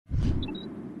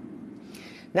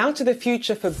Now to the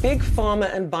future for big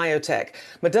pharma and biotech.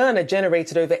 Moderna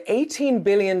generated over $18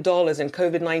 billion in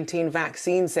COVID-19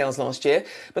 vaccine sales last year,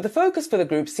 but the focus for the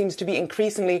group seems to be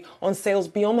increasingly on sales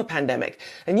beyond the pandemic.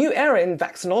 A new era in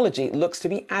vaccinology looks to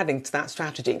be adding to that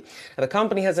strategy. The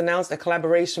company has announced a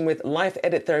collaboration with Life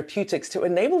Edit Therapeutics to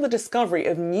enable the discovery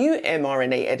of new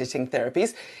mRNA editing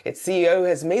therapies. Its CEO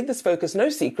has made this focus no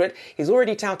secret. He's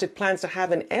already touted plans to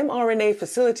have an mRNA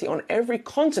facility on every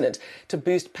continent to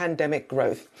boost pandemic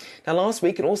growth. Now, last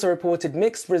week, it also reported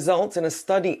mixed results in a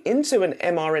study into an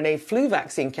mRNA flu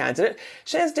vaccine candidate.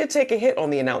 Shares did take a hit on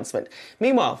the announcement.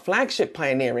 Meanwhile, Flagship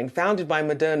Pioneering, founded by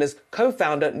Moderna's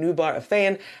co-founder Noubar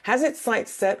Afeyan, has its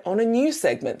sights set on a new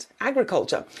segment,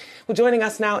 agriculture. Well, joining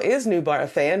us now is Noubar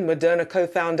Afeyan, Moderna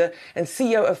co-founder and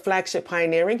CEO of Flagship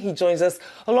Pioneering. He joins us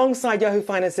alongside Yahoo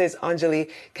Finance's Anjalee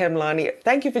Khemlani.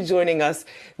 Thank you for joining us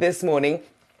this morning.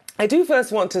 I do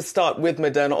first want to start with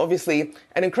Moderna, obviously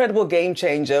an incredible game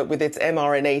changer with its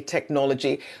mRNA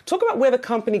technology. Talk about where the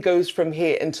company goes from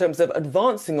here in terms of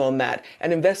advancing on that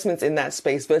and investments in that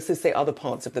space versus, say, other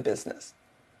parts of the business.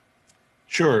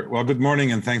 Sure. Well, good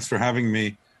morning and thanks for having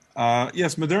me.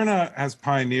 Yes, Moderna has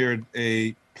pioneered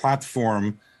a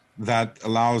platform that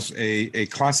allows a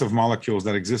class of molecules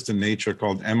that exist in nature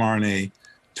called mRNA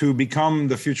to become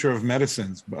the future of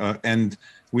medicines. And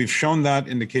we've shown that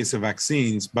in the case of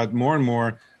vaccines, but more and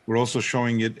more, we're also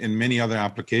showing it in many other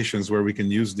applications where we can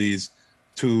use these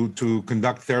to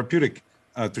conduct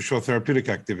to show therapeutic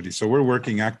activity. So we're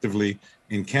working actively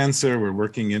in cancer, we're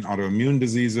working in autoimmune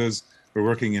diseases, we're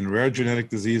working in rare genetic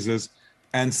diseases,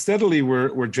 and steadily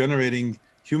we're generating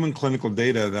human clinical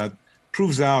data that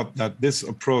proves out that this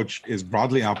approach is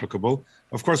broadly applicable.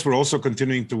 Of course, we're also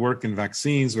continuing to work in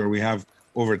vaccines where we have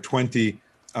over 20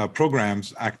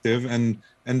 programs active, and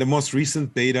the most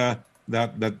recent data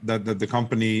that the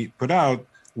company put out,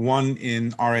 one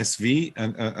in RSV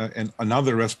and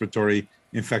another respiratory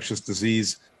infectious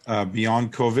disease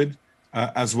beyond COVID,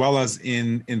 as well as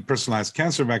in personalized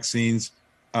cancer vaccines,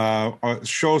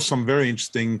 show some very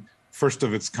interesting first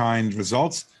of its kind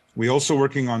results. We're also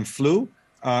working on flu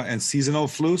and seasonal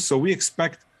flu. So we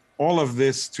expect all of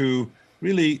this to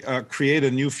really create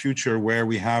a new future where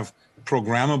we have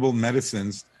programmable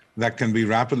medicines that can be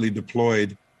rapidly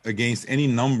deployed against any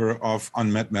number of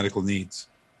unmet medical needs.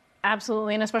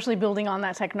 Absolutely, and especially building on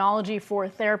that technology for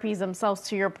therapies themselves,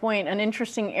 to your point, an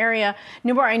interesting area.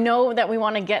 Noubar, I know that we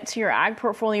want to get to your ag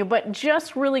portfolio, but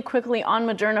just really quickly on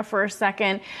Moderna for a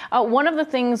second. One of the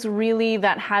things really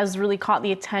that has really caught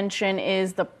the attention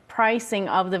is the pricing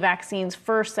of the vaccines,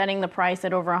 first setting the price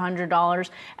at over $100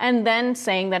 and then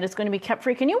saying that it's going to be kept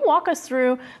free. Can you walk us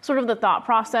through sort of the thought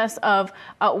process of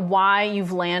why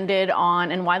you've landed on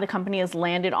and why the company has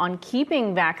landed on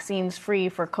keeping vaccines free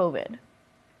for COVID?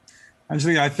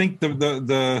 Anjalee, I think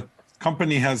the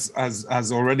company has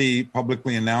already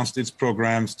publicly announced its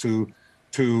programs to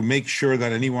make sure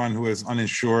that anyone who is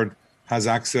uninsured has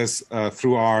access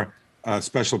through our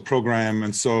special program.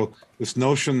 And so this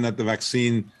notion that the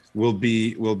vaccine will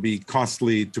be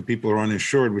costly to people who are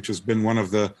uninsured, which has been one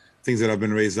of the things that have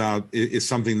been raised out, is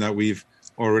something that we've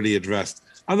already addressed.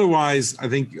 Otherwise, I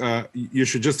think you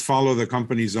should just follow the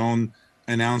company's own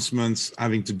announcements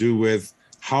having to do with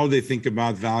how they think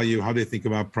about value, how they think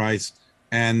about price.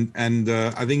 And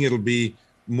I think it'll be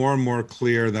more and more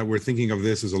clear that we're thinking of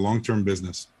this as a long-term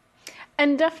business.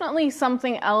 And definitely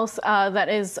something else that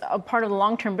is a part of the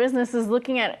long-term business is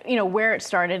looking at, where it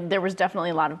started. There was definitely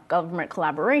a lot of government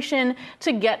collaboration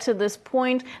to get to this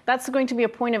point. That's going to be a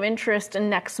point of interest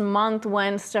next month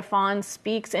when Stefan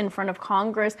speaks in front of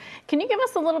Congress. Can you give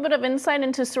us a little bit of insight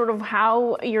into sort of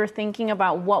how you're thinking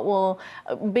about what will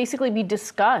basically be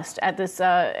discussed at the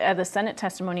Senate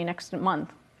testimony next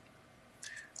month?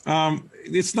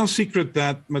 It's no secret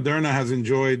that Moderna has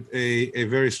enjoyed a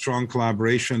very strong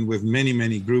collaboration with many,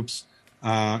 many groups,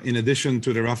 in addition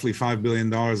to the roughly $5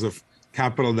 billion of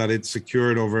capital that it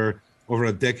secured over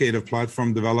a decade of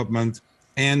platform development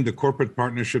and the corporate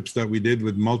partnerships that we did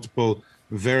with multiple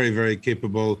very, very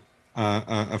capable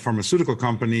pharmaceutical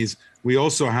companies. We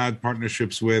also had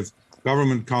partnerships with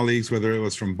government colleagues, whether it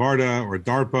was from BARDA or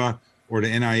DARPA or the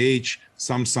NIH,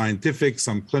 some scientific,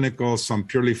 some clinical, some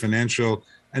purely financial.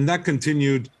 And that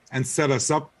continued and set us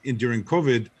up during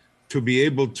COVID to be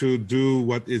able to do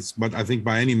what I think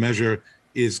by any measure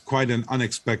is quite an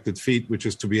unexpected feat, which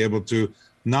is to be able to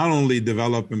not only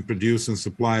develop and produce and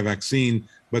supply a vaccine,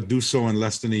 but do so in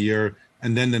less than a year,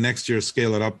 and then the next year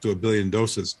scale it up to 1 billion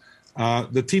doses.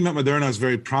 The team at Moderna is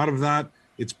very proud of that.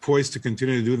 It's poised to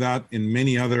continue to do that in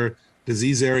many other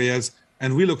disease areas.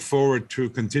 And we look forward to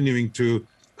continuing to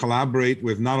collaborate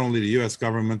with not only the US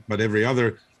government, but every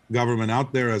other government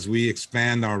out there, as we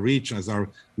expand our reach,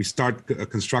 we start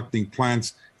constructing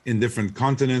plants in different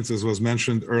continents, as was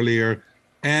mentioned earlier.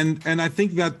 And I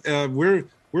think that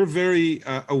we're very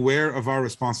aware of our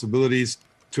responsibilities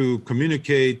to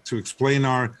communicate, to explain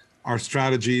our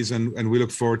strategies, and we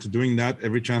look forward to doing that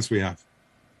every chance we have.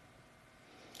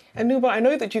 And Noubar, I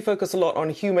know that you focus a lot on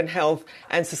human health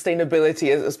and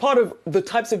sustainability as part of the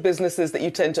types of businesses that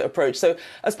you tend to approach. So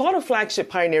as part of Flagship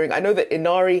Pioneering, I know that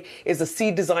Inari is a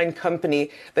seed design company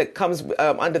that comes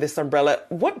under this umbrella.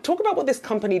 Talk about what this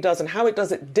company does and how it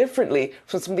does it differently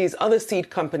from some of these other seed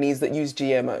companies that use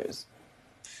GMOs.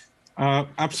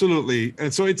 Absolutely.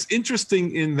 And so it's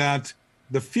interesting in that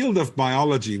the field of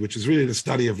biology, which is really the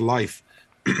study of life,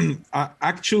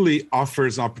 actually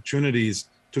offers opportunities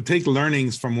to take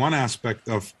learnings from one aspect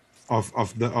of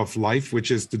life,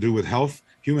 which is to do with health,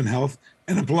 human health,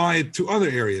 and apply it to other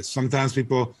areas. Sometimes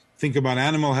people think about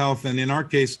animal health, and in our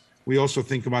case, we also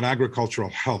think about agricultural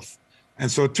health.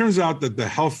 And so it turns out that the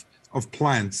health of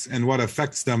plants and what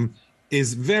affects them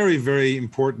is very, very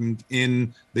important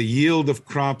in the yield of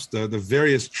crops, the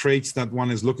various traits that one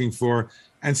is looking for.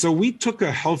 And so we took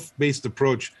a health-based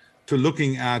approach to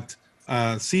looking at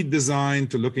seed design,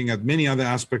 to looking at many other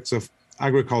aspects of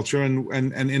agriculture.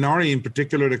 And Inari in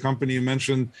particular, the company you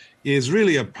mentioned, is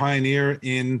really a pioneer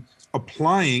in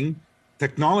applying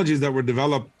technologies that were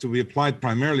developed to be applied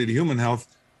primarily to human health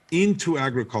into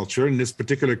agriculture. In this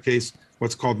particular case,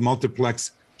 what's called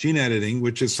multiplex gene editing,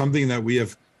 which is something that we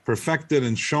have perfected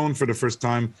and shown for the first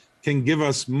time can give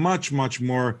us much, much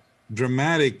more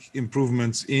dramatic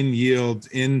improvements in yield,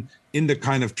 in the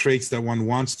kind of traits that one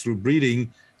wants through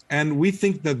breeding. And we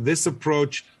think that this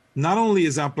approach not only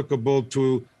is applicable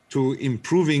to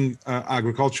improving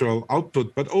agricultural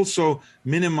output, but also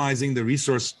minimizing the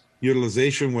resource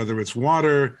utilization, whether it's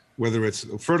water, whether it's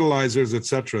fertilizers,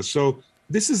 etc. So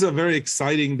this is a very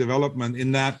exciting development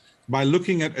in that by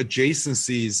looking at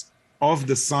adjacencies of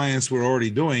the science we're already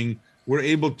doing, we're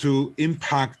able to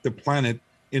impact the planet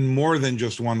in more than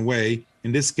just one way,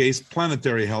 in this case,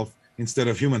 planetary health instead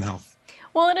of human health.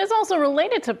 Well, it is also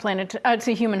related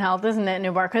to human health, isn't it,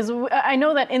 Noubar? Because I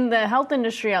know that in the health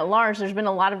industry at large, there's been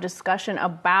a lot of discussion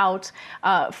about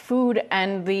food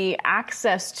and the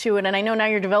access to it. And I know now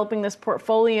you're developing this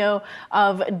portfolio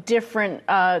of different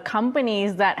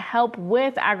companies that help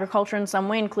with agriculture in some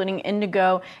way, including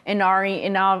Indigo, Inari,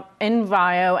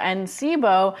 Envio, and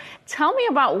SIBO. Tell me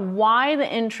about why the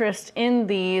interest in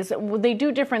these. They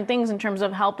do different things in terms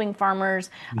of helping farmers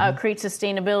create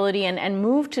sustainability and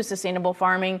move to sustainable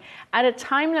farming at a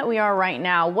time that we are right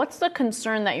now. What's the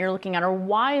concern that you're looking at, or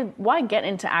why get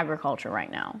into agriculture right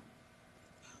now?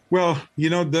 Well, you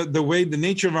know, the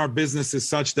nature of our business is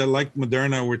such that, like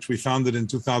Moderna, which we founded in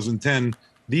 2010,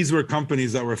 these were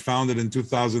companies that were founded in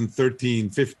 2013,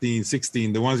 15,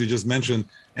 16, the ones you just mentioned,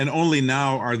 and only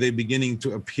now are they beginning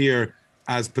to appear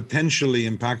as potentially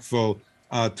impactful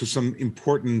to some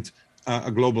important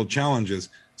global challenges.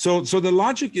 So the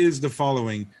logic is the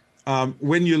following.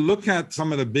 When you look at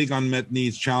some of the big unmet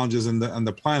needs, challenges on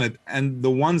the planet, and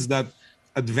the ones that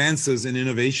advances in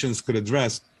innovations could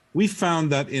address, we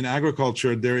found that in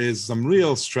agriculture, there is some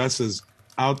real stresses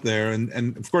out there.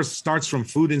 And of course, it starts from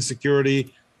food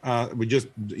insecurity. We just,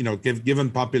 given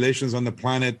populations on the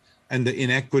planet and the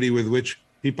inequity with which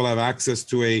people have access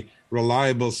to a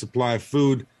reliable supply of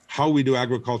food, how we do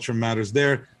agriculture matters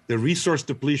there. The resource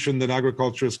depletion that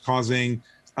agriculture is causing,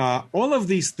 all of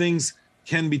these things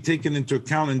can be taken into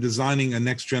account in designing a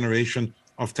next generation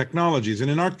of technologies. And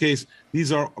in our case,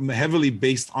 these are heavily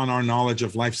based on our knowledge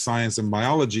of life science and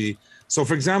biology. So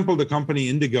for example, the company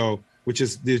Indigo, which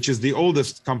is the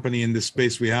oldest company in this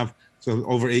space we have, so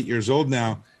over 8 years old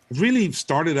now, really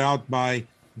started out by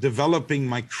developing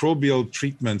microbial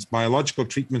treatments, biological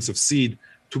treatments of seed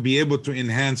to be able to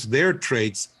enhance their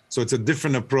traits. So it's a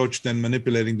different approach than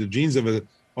manipulating the genes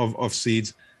of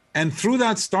seeds. And through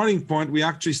that starting point, we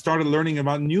actually started learning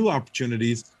about new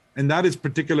opportunities, and that is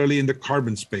particularly in the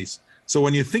carbon space. So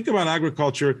when you think about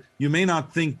agriculture, you may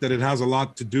not think that it has a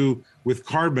lot to do with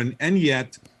carbon, and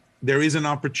yet there is an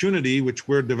opportunity, which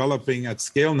we're developing at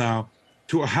scale now,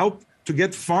 to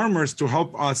get farmers to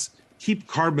help us keep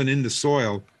carbon in the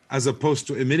soil as opposed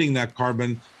to emitting that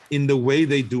carbon in the way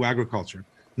they do agriculture.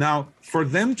 Now, for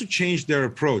them to change their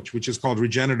approach, which is called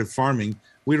regenerative farming,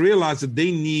 we realize that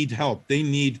they need help. They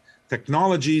need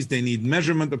technologies, they need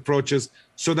measurement approaches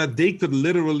so that they could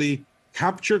literally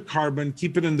capture carbon,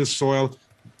 keep it in the soil,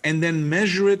 and then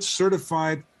measure it,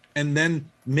 certify it, and then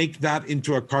make that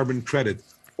into a carbon credit.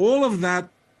 All of that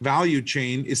value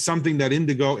chain is something that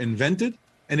Indigo invented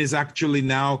and is actually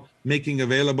now making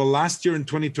available. Last year in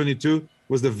 2022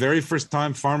 was the very first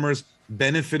time farmers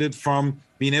benefited from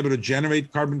being able to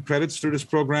generate carbon credits through this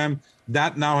program.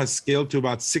 That now has scaled to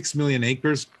about 6 million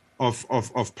acres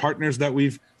of partners that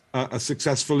we've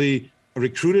successfully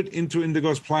recruited into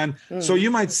Indigo's plan. So you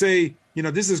might say,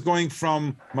 this is going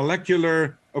from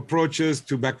molecular approaches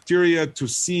to bacteria, to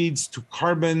seeds, to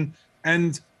carbon.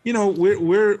 And,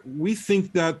 we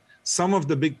think that some of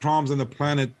the big problems on the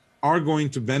planet are going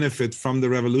to benefit from the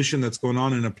revolution that's going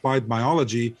on in applied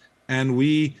biology. And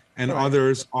we and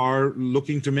others are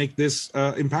looking to make this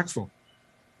impactful.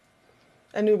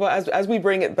 And Noubar, as we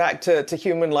bring it back to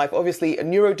human life, obviously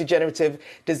neurodegenerative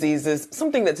diseases,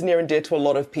 something that's near and dear to a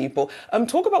lot of people.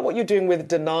 Talk about what you're doing with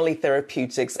Denali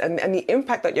Therapeutics and the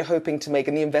impact that you're hoping to make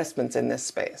and the investments in this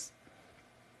space.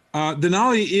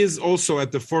 Denali is also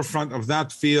at the forefront of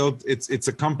that field. It's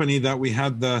a company that we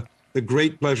had the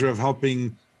great pleasure of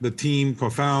helping the team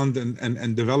co-found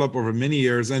and develop over many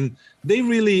years. And they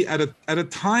really, at a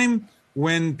time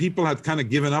when people had kind of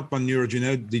given up on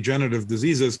neurodegenerative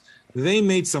diseases, they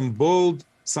made some bold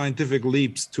scientific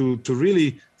leaps to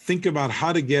really think about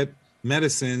how to get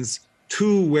medicines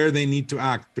to where they need to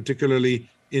act, particularly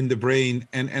in the brain,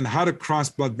 and how to cross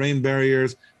blood-brain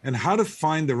barriers and how to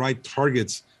find the right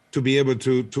targets to be able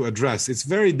to address. It's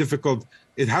very difficult.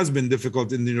 It has been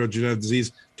difficult in neurodegenerative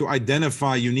disease to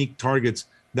identify unique targets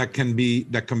that can be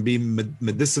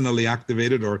medicinally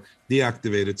activated or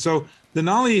deactivated. So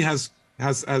Denali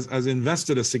has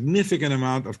invested a significant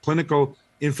amount of clinical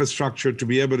infrastructure to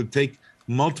be able to take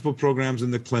multiple programs in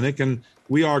the clinic, and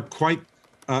we are quite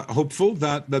hopeful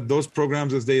that those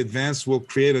programs, as they advance, will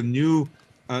create a new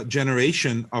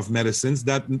generation of medicines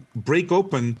that break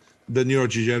open the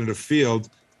neurodegenerative field.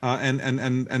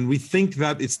 And we think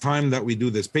that it's time that we do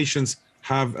this. Patients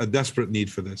have a desperate need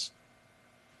for this.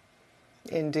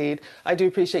 Indeed. I do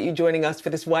appreciate you joining us for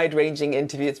this wide-ranging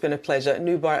interview. It's been a pleasure.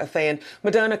 Noubar Afeyan,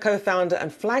 Moderna co-founder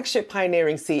and Flagship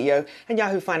pioneering CEO, and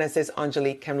Yahoo Finance's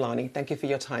Anjalee Khemlani. Thank you for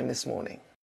your time this morning.